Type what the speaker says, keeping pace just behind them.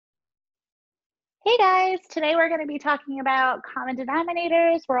Hey guys, today we're going to be talking about common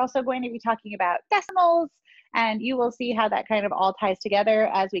denominators. We're also going to be talking about decimals, and you will see how that kind of all ties together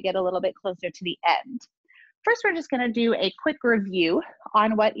as we get a little bit closer to the end. First, we're just going to do a quick review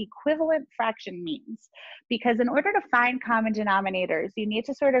on what equivalent fraction means, because in order to find common denominators, you need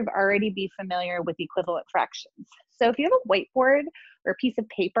to sort of already be familiar with equivalent fractions. So if you have a whiteboard or a piece of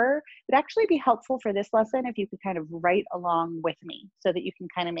paper, it would actually be helpful for this lesson if you could kind of write along with me so that you can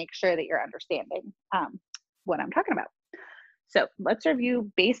kind of make sure that you're understanding what I'm talking about. So let's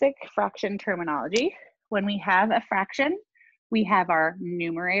review basic fraction terminology. When we have a fraction, we have our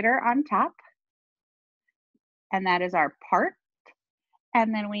numerator on top, and that is our part.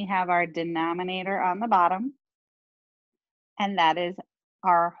 And then we have our denominator on the bottom, and that is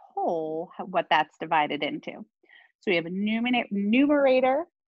our whole, what that's divided into. So we have a numerator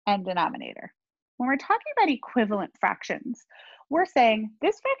and denominator. When we're talking about equivalent fractions, we're saying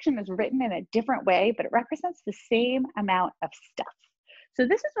this fraction is written in a different way, but it represents the same amount of stuff. So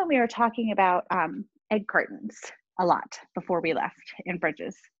this is when we were talking about egg cartons a lot before we left in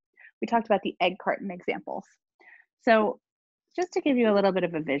fridges. We talked about the egg carton examples. So just to give you a little bit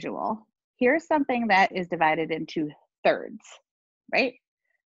of a visual, here's something that is divided into thirds, right?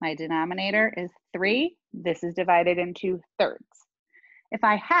 My denominator is 3. This is divided into thirds. If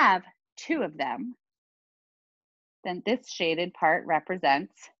I have 2 of them, then this shaded part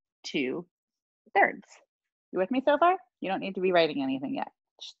represents 2 thirds. You with me so far? You don't need to be writing anything yet.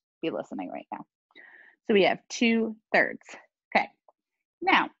 Just be listening right now. So we have 2 thirds. Okay.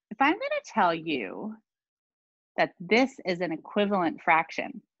 Now, if I'm going to tell you that this is an equivalent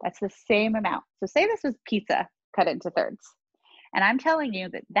fraction, that's the same amount. So say this was pizza cut into thirds. And I'm telling you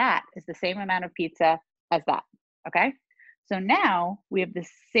that that is the same amount of pizza as that, okay? So now we have the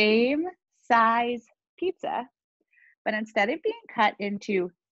same size pizza, but instead of being cut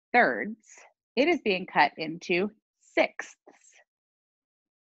into thirds, it is being cut into sixths.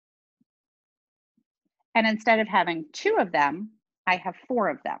 And instead of having 2 of them, I have 4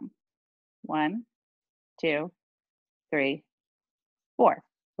 of them. 1, 2, 3, 4.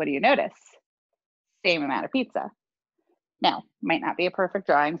 What do you notice? Same amount of pizza. Now, might not be a perfect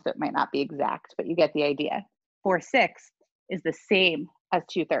drawing, so it might not be exact, but you get the idea. 4/6 is the same as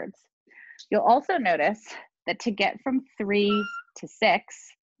 2 thirds. You'll also notice that to get from 3 to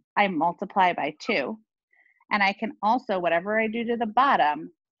 6, I multiply by 2. And I can also, whatever I do to the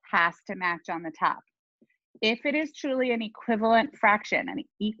bottom, has to match on the top. If it is truly an equivalent fraction, an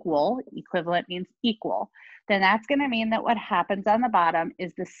equivalent means equal, then that's going to mean that what happens on the bottom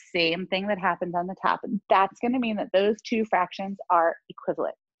is the same thing that happens on the top. And that's going to mean that those 2 fractions are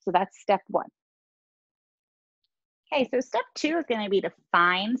equivalent. So that's step 1. Okay, so step 2 is going to be to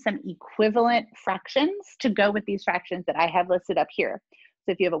find some equivalent fractions to go with these fractions that I have listed up here.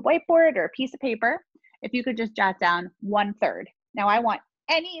 So if you have a whiteboard or a piece of paper, if you could just jot down 1/3. Now I want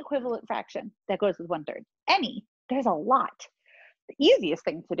any equivalent fraction that goes with 1/3. Any, there's a lot. The easiest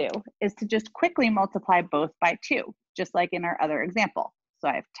thing to do is to just quickly multiply both by 2, just like in our other example. So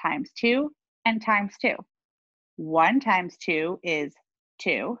I have times 2 and times 2. 1 times 2 is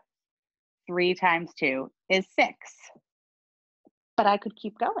 2. 3 times 2 is 6. But I could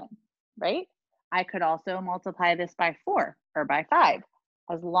keep going, right? I could also multiply this by 4 or by 5.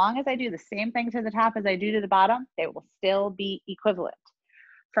 As long as I do the same thing to the top as I do to the bottom, they will still be equivalent.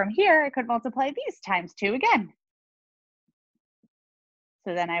 From here, I could multiply these times 2 again.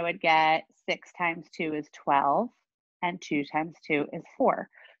 So then I would get 6 times 2 is 12, and 2 times 2 is 4.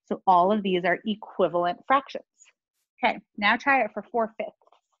 So all of these are equivalent fractions. Okay, now try it for 4/5.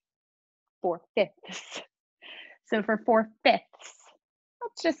 4/5. So for 4/5,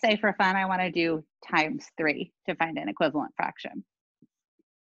 let's just say for fun, I want to do times 3 to find an equivalent fraction.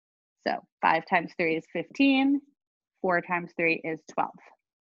 So 5 times 3 is 15. 4 times 3 is 12.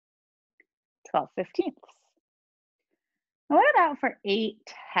 12/15. Now what about for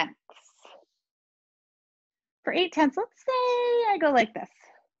 8/10? For 8/10, let's say I go like this.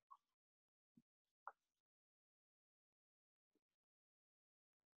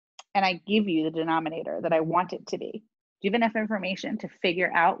 And I give you the denominator that I want it to be. Do you have enough information to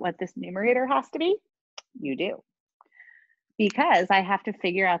figure out what this numerator has to be? You do. Because I have to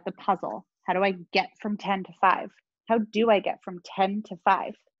figure out the puzzle. How do I get from 10 to 5? How do I get from 10 to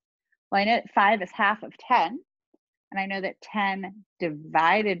 5? Well, I know that 5 is half of 10, and I know that 10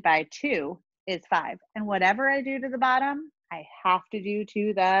 divided by 2 is 5. And whatever I do to the bottom, I have to do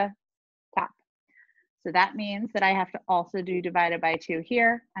to the top. So that means that I have to also do divided by 2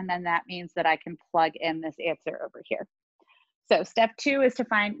 here, and then that means that I can plug in this answer over here. So step 2 is to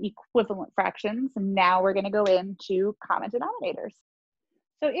find equivalent fractions. And now we're going to go into common denominators.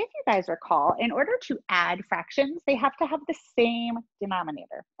 So if you guys recall, in order to add fractions, they have to have the same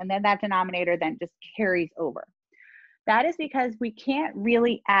denominator, and then that denominator then just carries over. That is because we can't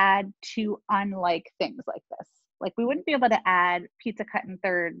really add two unlike things like this. Like we wouldn't be able to add pizza cut in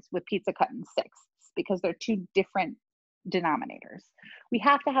thirds with pizza cut in sixths because they're two different denominators. We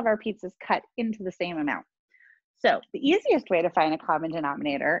have to have our pizzas cut into the same amount. So the easiest way to find a common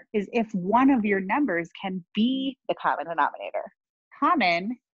denominator is if one of your numbers can be the common denominator.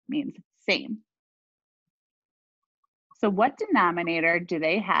 Common means same. So what denominator do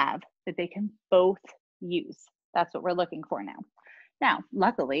they have that they can both use? That's what we're looking for now. Now,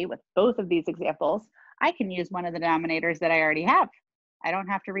 luckily, with both of these examples, I can use one of the denominators that I already have. I don't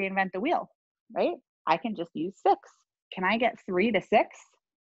have to reinvent the wheel, right? I can just use 6. Can I get 3 to 6?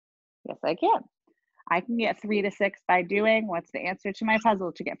 Yes, I can. I can get 3 to 6 by doing, what's the answer to my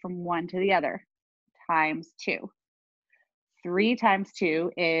puzzle to get from one to the other? Times 2. 3 times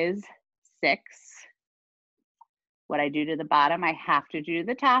 2 is 6. What I do to the bottom, I have to do to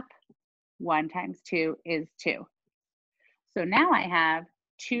the top. 1 times 2 is 2. So now I have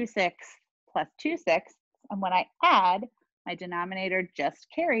 2 sixths plus 2 sixths, and when I add, my denominator just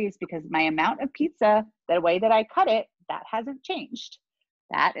carries because my amount of pizza, the way that I cut it, that hasn't changed.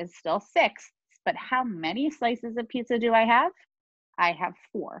 That is still 6, but how many slices of pizza do I have? I have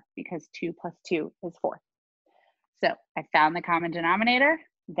 4 because 2 plus 2 is 4. So I found the common denominator,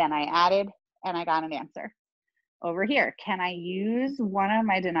 then I added, and I got an answer. Over here, can I use one of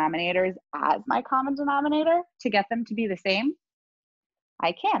my denominators as my common denominator to get them to be the same?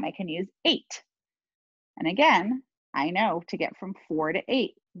 I can use 8. And again, I know to get from 4 to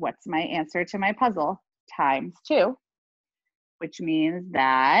 8, what's my answer to my puzzle? Times 2, which means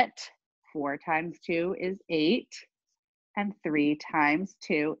that 4 times 2 is 8, and 3 times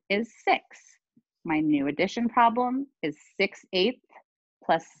 2 is 6. My new addition problem is 6/8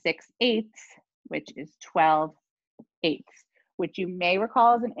 plus 6/8, which is 12/8, which you may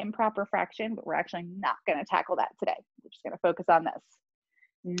recall is an improper fraction, but we're actually not going to tackle that today. We're just going to focus on this.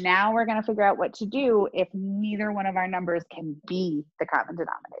 Now we're going to figure out what to do if neither one of our numbers can be the common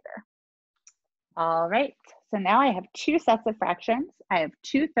denominator. All right, so now I have 2 sets of fractions. I have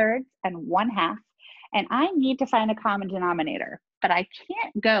 2/3 and 1/2, and I need to find a common denominator, but I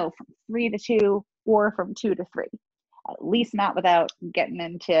can't go from 3 to 2 or from 2 to 3, at least not without getting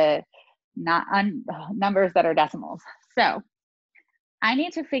into numbers that are decimals. So I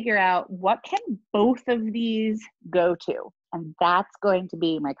need to figure out what can both of these go to, and that's going to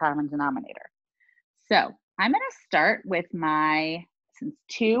be my common denominator. So I'm going to start with since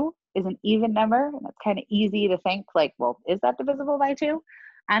 2 is an even number, and it's kind of easy to think like, well, is that divisible by 2?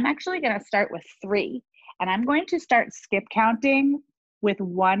 I'm actually going to start with 3, and I'm going to start skip counting with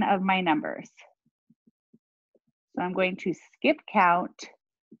one of my numbers. So I'm going to skip count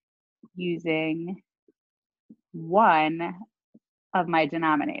using one of my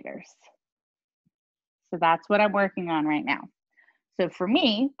denominators. So that's what I'm working on right now. So for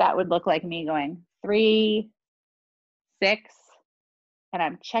me, that would look like me going 3, 6, and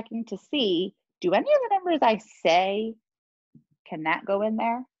I'm checking to see, do any of the numbers I say, can that go in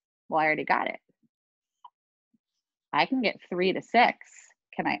there? Well, I already got it. I can get 3 to 6.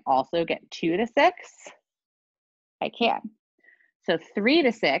 Can I also get 2 to 6? I can. So 3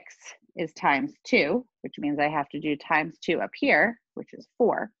 to 6 is times 2, which means I have to do times 2 up here, which is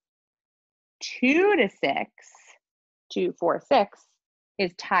 4. 2 to 6, 2, 4, 6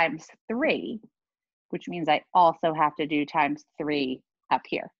 is times 3, which means I also have to do times 3 up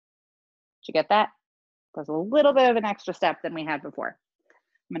here. Did you get that? There's a little bit of an extra step than we had before.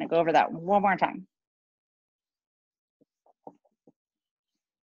 I'm going to go over that one more time.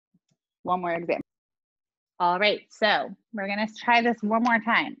 One more example. All right, so we're going to try this one more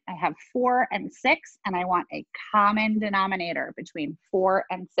time. I have 4 and 6, and I want a common denominator between 4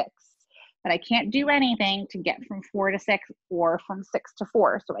 and 6. But I can't do anything to get from 4 to 6 or from 6 to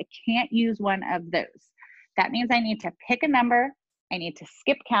 4, so I can't use one of those. That means I need to pick a number, I need to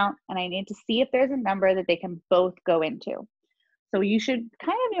skip count, and I need to see if there's a number that they can both go into. So you should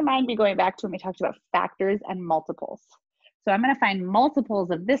kind of, your mind be going back to when we talked about factors and multiples. So I'm going to find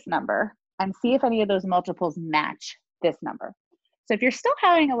multiples of this number and see if any of those multiples match this number. So if you're still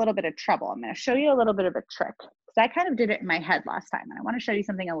having a little bit of trouble, I'm going to show you a little bit of a trick, because I kind of did it in my head last time, and I want to show you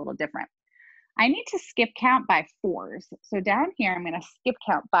something a little different. I need to skip count by 4s. So down here, I'm going to skip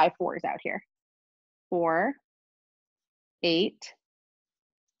count by 4s out here. 4, 8,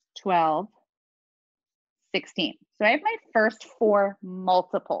 12, 16. So I have my first 4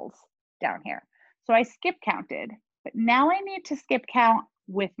 multiples down here. So I skip counted, but now I need to skip count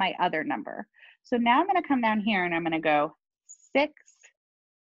with my other number. So now I'm going to come down here and I'm going to go 6,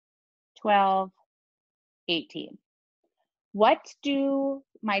 12, 18. What do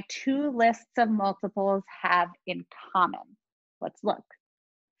my two lists of multiples have in common? Let's look.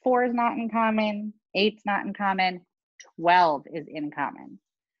 4 is not in common, 8's not in common, 12 is in common.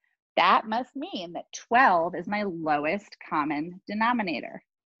 That must mean that 12 is my lowest common denominator.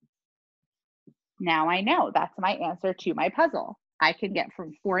 Now I know that's my answer to my puzzle. I can get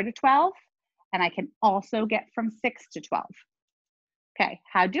from 4 to 12, and I can also get from 6 to 12. Okay,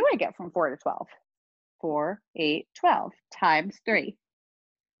 how do I get from 4 to 12? 4, 8, 12 times 3.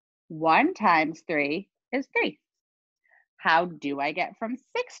 1 times 3 is 3. How do I get from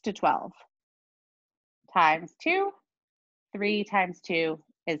 6 to 12? Times 2. 3 times 2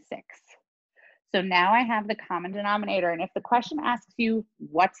 is 6. So now I have the common denominator. And if the question asks you,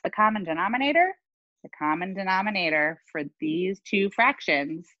 what's the common denominator? The common denominator for these two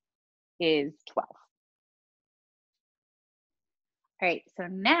fractions is 12. All right, so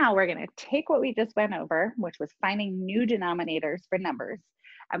now we're going to take what we just went over, which was finding new denominators for numbers,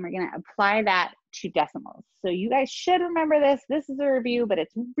 and we're going to apply that to decimals. So you guys should remember this. This is a review, but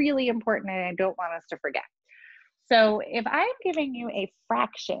it's really important, and I don't want us to forget. So if I'm giving you a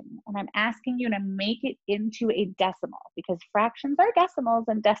fraction and I'm asking you to make it into a decimal, because fractions are decimals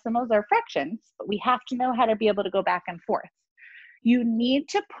and decimals are fractions, but we have to know how to be able to go back and forth. You need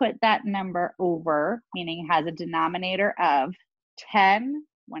to put that number over, meaning it has a denominator of 10,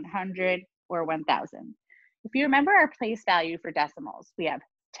 100, or 1,000. If you remember our place value for decimals, we have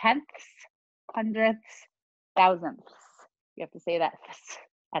tenths, hundredths, thousandths. You have to say that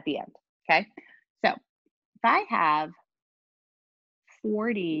at the end, okay? So if I have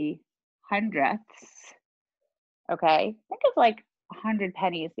 40 hundredths, okay, think of like 100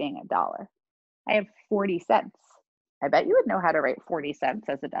 pennies being $1. I have 40 cents. I bet you would know how to write 40 cents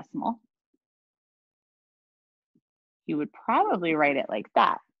as a decimal. You would probably write it like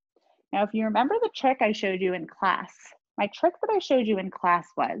that. Now, if you remember the trick I showed you in class, my trick that I showed you in class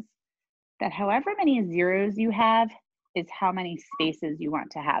was that however many zeros you have is how many spaces you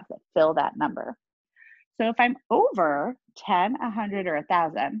want to have that fill that number. So if I'm over 10, 100, or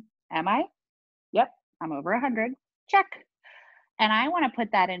 1,000, am I? Yep, I'm over 100, check. And I want to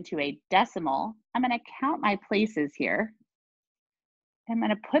put that into a decimal. I'm going to count my places here. I'm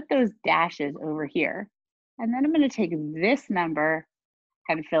going to put those dashes over here. And then I'm going to take this number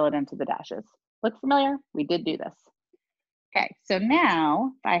and fill it into the dashes. Look familiar? We did do this. Okay, so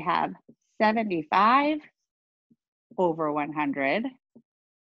now if I have 75 over 100,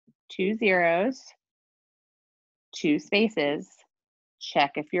 2 zeros, 2 spaces,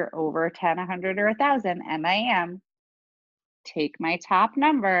 check if you're over 10, 100, or 1,000, and I am. Take my top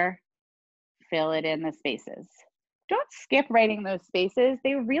number, fill it in the spaces. Don't skip writing those spaces.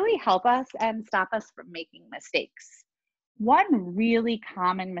 They really help us and stop us from making mistakes. One really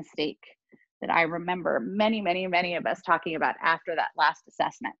common mistake that I remember many of us talking about after that last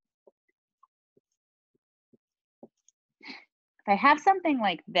assessment. If I have something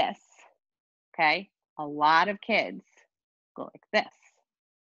like this, okay, a lot of kids go like this.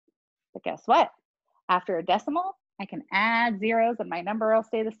 But guess what? After a decimal, I can add zeros and my number will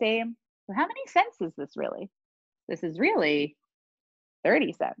stay the same. So how many cents is this really? This is really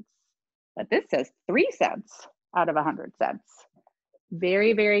 30 cents, but this says 3 cents out of 100 cents.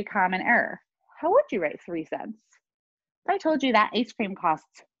 Very common error. How would you write 3 cents? If I told you that ice cream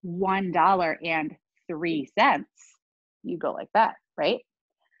costs $1.03, you go like that, right?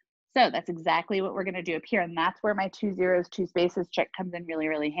 So that's exactly what we're going to do up here. And that's where my 2 zeros, 2 spaces trick comes in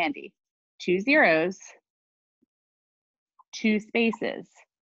really handy. 2 zeros, 2 spaces.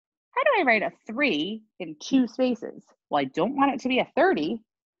 How do I write a 3 in 2 spaces? Well, I don't want it to be a 30,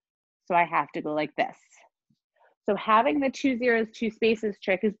 so I have to go like this. So having the 2 zeros, 2 spaces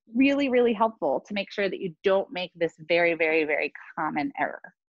trick is really helpful to make sure that you don't make this very common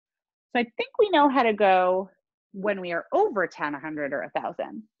error. So I think we know how to go when we are over 10, 100, or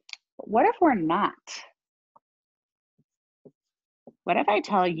 1,000. But what if we're not? What if I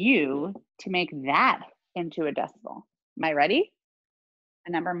tell you to make that into a decimal? Am I ready?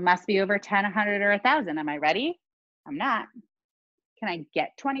 A number must be over 10, 100, or 1,000. Am I ready? I'm not. Can I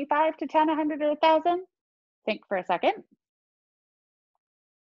get 25 to 10, 100, or 1,000? Think for a second.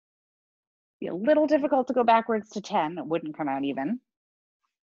 Be a little difficult to go backwards to 10. It wouldn't come out even.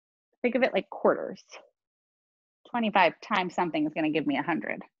 Think of it like quarters. 25 times something is going to give me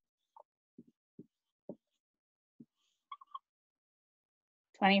 100.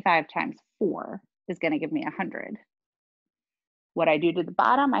 25 times 4 is going to give me 100. What I do to the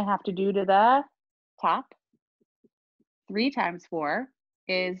bottom, I have to do to the top. 3 times 4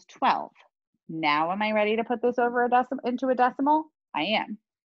 is 12. Now am I ready to put this over into a decimal? I am.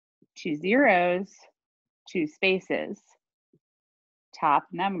 2 zeros, 2 spaces. Top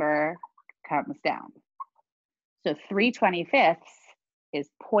number comes down. So 3/25 is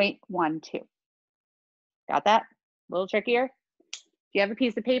 0.12. Got that? A little trickier? If you have a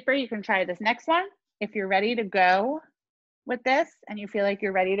piece of paper, you can try this next one. If you're ready to go with this and you feel like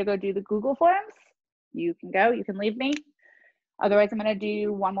you're ready to go do the Google Forms, you can go, you can leave me. Otherwise, I'm gonna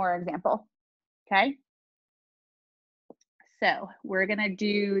do one more example, okay? So we're gonna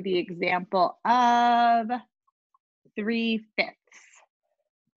do the example of 3/5.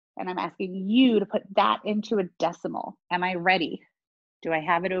 And I'm asking you to put that into a decimal. Am I ready? Do I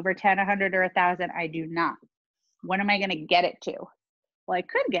have it over 10, 100, or 1,000? I do not. When am I gonna get it to? Well, I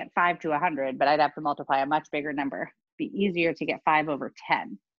could get 5 to 100, but I'd have to multiply a much bigger number. It'd be easier to get 5 over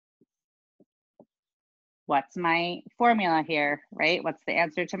 10. What's my formula here, right? What's the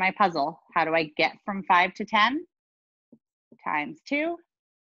answer to my puzzle? How do I get from 5 to 10? Times 2.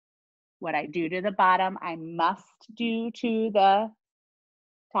 What I do to the bottom, I must do to the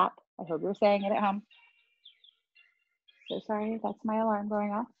top. I hope you're saying it at home. So sorry, that's my alarm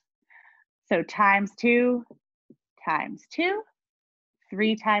going off. So times 2 times 2.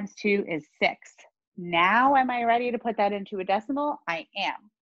 3 times 2 is 6. Now, am I ready to put that into a decimal? I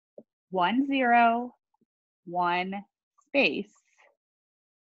am. 1 0, 1 space.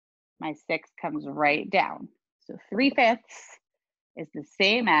 My 6 comes right down. So 3/5 is the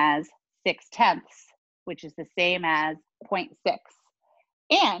same as 6/10, which is the same as 0.6.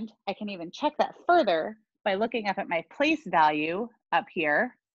 And I can even check that further by looking up at my place value up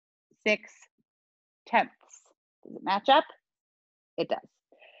here, 6/10. Does it match up? It does.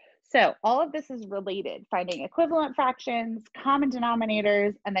 So all of this is related, finding equivalent fractions, common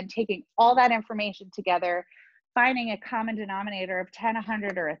denominators, and then taking all that information together, finding a common denominator of 10,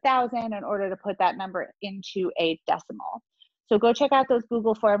 100, or 1,000 in order to put that number into a decimal. So go check out those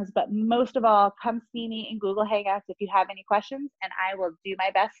Google Forms, but most of all, come see me in Google Hangouts if you have any questions, and I will do my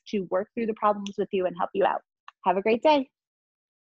best to work through the problems with you and help you out. Have a great day.